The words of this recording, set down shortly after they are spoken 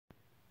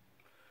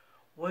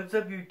What's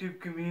up, YouTube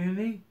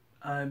community?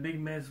 I'm Big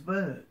Man's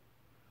Bud.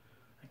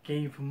 I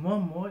came from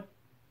Walmart.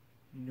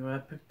 You know what I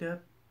picked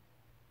up?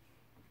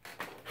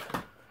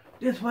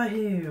 This right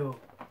here.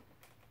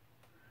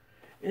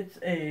 It's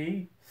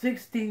a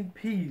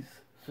 16-piece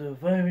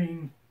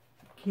surviving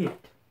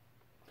kit.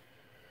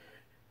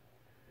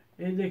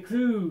 It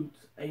includes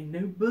a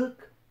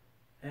notebook,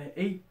 an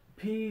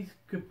 8-piece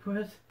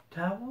compressed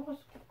towels,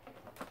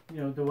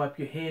 to wipe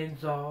your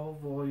hands off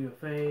or your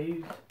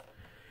face,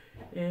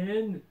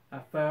 and a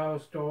fire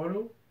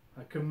starter,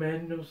 a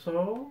commando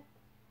saw,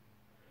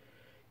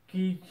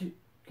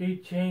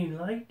 keychain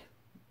light,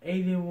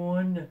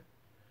 81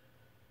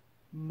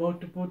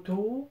 multiple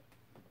tool,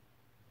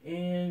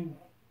 and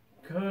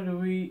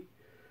cutlery.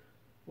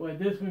 Well,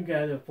 this one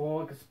got a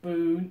fork, a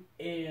spoon,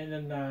 and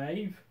a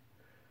knife,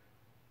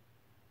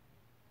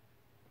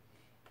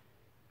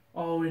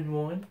 all in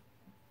one,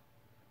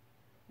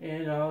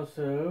 and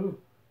also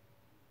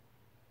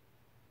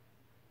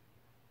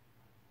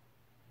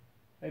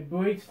a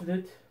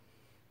bracelet,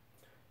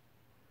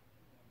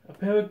 a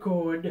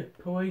paracord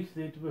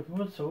bracelet with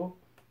whistle,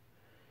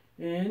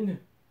 and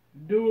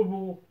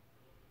durable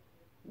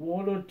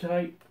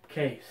watertight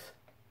case.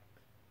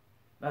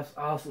 That's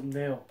awesome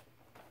now.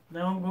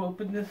 Now I'm going to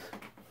open this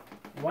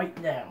right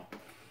now.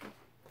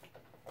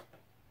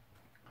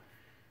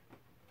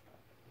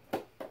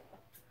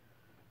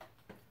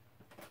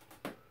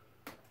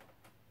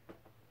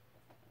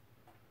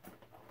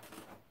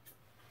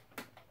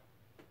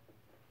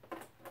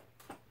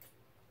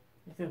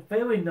 It's a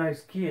very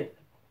nice kit.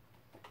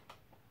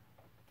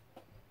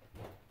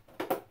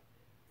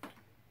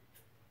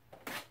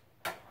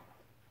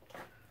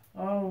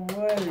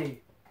 Alrighty.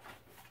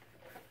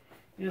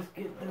 Just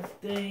get this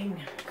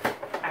thing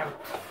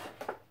out.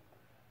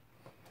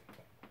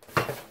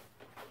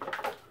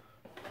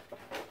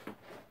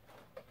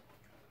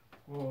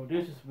 Oh,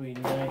 this is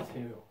really nice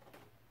here.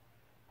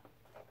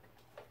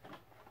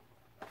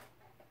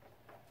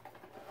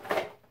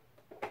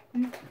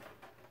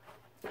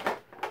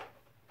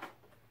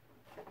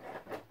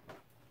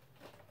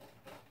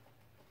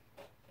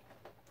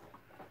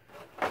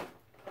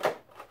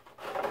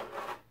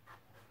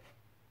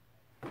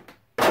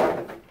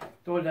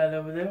 Throw that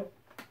over there.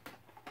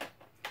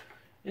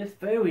 It's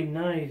very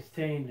nice,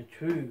 telling the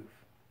truth.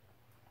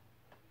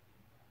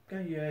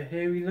 Got a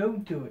heavy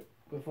load to it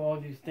with all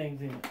these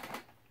things in it.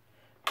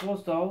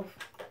 First off,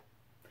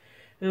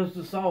 here's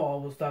the saw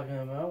I was talking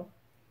about.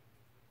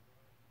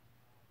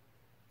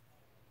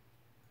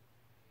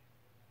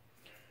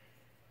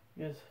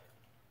 Just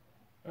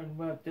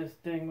unwrap this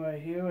thing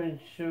right here and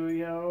show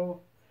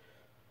y'all.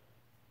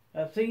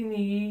 I've seen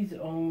these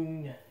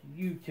on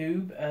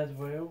YouTube as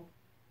well.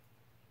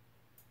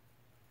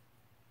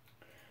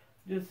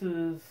 This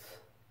is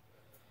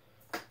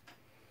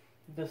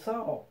the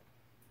saw.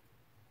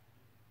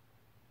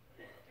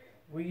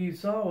 When you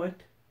saw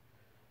it,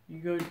 you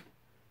go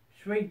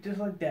straight just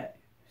like that.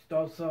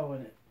 Start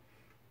sawing it.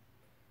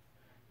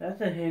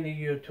 That's a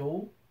handy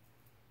tool.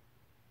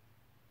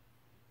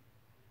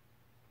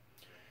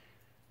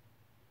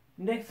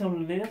 Next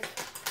on the list,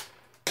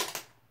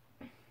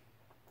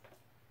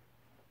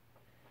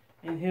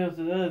 and here's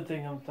the other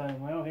thing I'm talking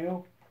about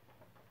here.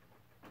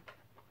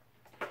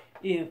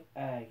 If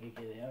I can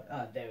get it out.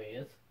 Ah, there he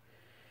is.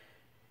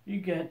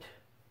 You get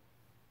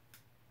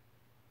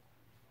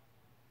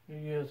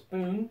your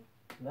spoon.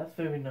 That's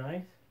very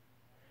nice.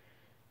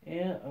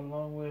 And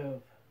along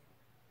with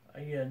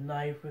your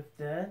knife with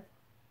that.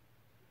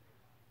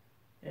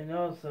 And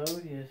also,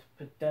 just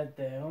put that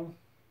down.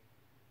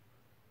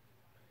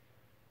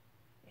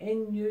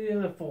 And your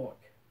other fork.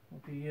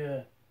 With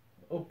your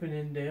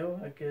opening there,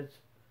 I guess.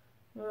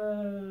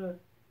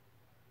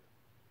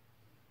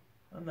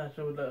 I'm not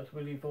sure what that's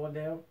really for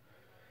now.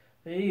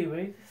 But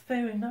anyways, it's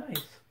very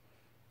nice.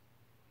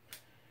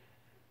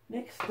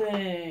 Next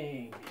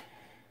thing.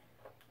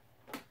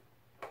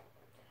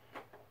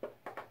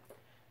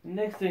 The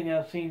next thing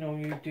I've seen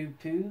on YouTube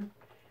too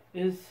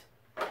is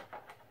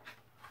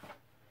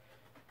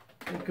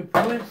the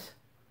compressed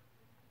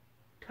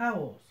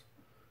towels.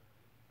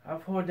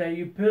 I've heard that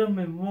you put them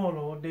in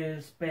water, they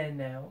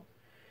expand out.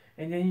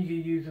 And then you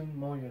can use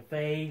them on your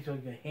face or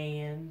your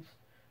hands.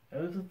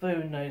 Those are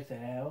very nice to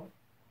have.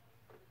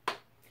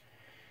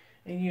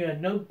 And your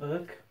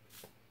notebook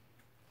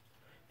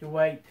to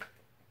write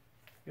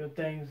your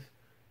things,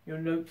 your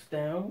notes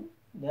down.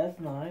 That's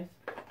nice.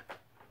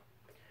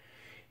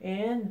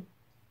 And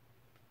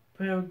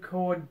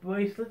paracord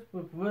bracelet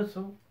with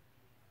whistle.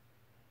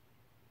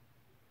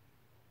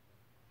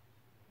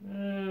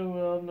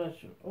 Well, I'm not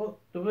sure. Oh,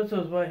 the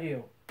whistle's right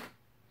here.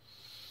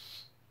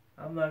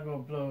 I'm not gonna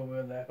blow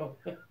over that.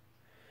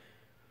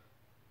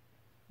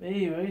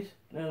 Anyways,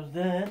 there's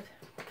that.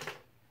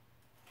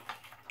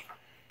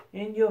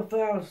 And your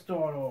fire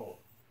starter.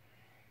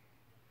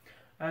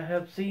 I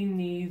have seen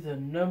these a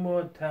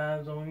number of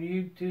times on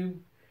YouTube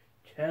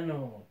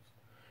channels.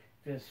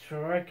 Just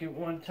strike it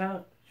one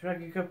time, strike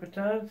it a couple of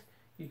times,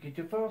 you get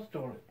your fire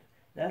started.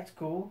 That's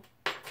cool.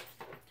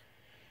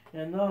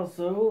 And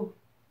also,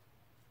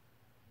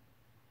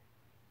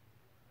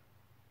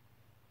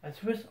 A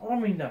Swiss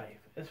Army knife.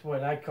 That's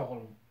what I call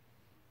them.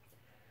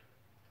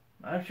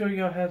 I'm sure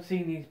y'all have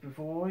seen these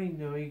before. You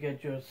know, you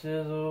got your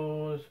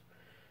scissors.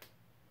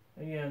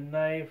 You got a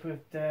knife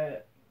with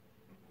that.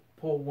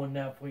 Pull one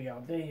out for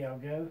y'all. There y'all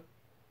go.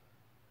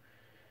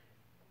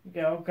 You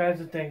got all kinds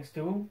of things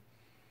to them.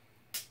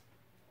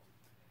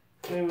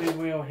 Very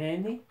real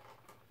handy.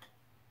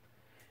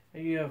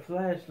 And you have a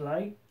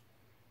flashlight.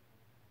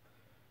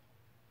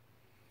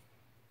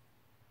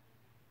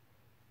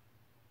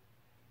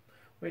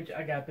 Which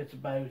I got bits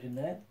of bios in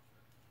that.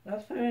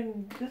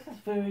 This is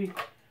very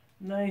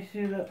nice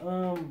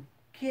little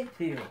kit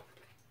here.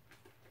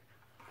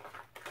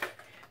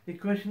 The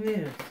question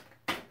is,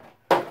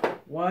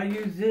 why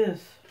use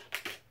this?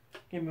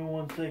 Give me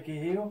 1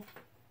 second here.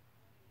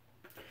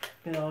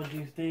 Put all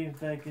these things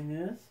back in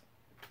this.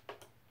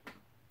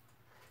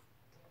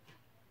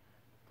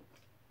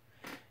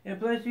 And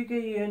plus you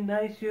get you a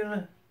nice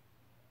little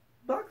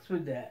box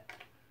with that.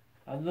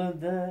 I love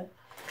that.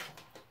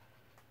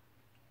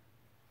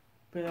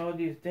 Put all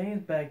these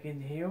things back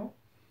in here.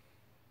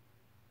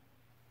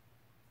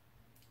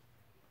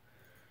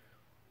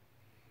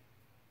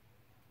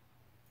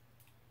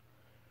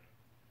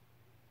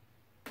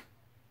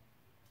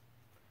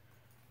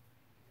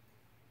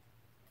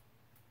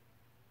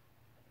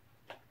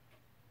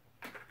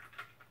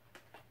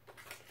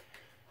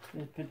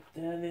 Let's put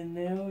that in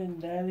there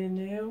and that in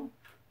there.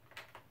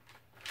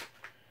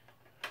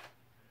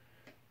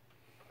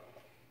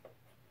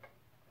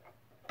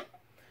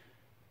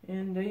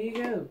 And there you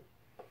go.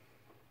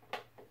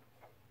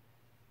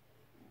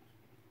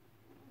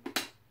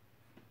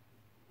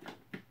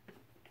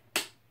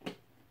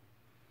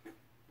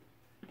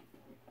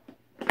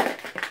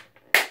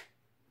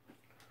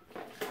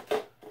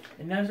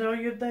 And that's all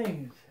your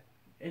things.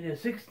 In a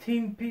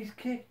 16-piece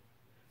kit.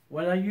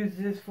 Will I use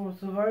this for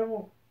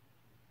survival?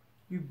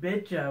 You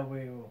betcha I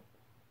will.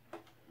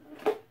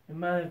 As a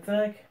matter of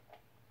fact,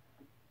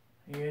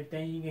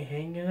 everything you can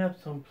hang it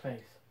up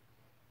someplace.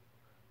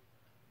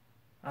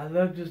 I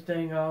love this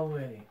thing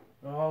already.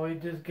 I already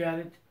just got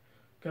it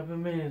a couple of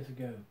minutes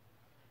ago.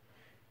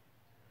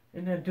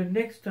 And until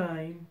next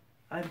time,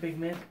 I'm Big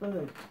Man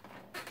Spud.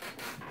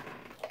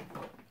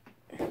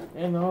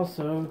 And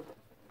also,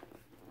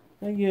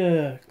 I get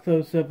a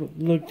close-up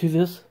look to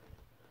this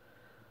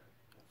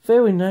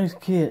very nice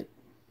kit.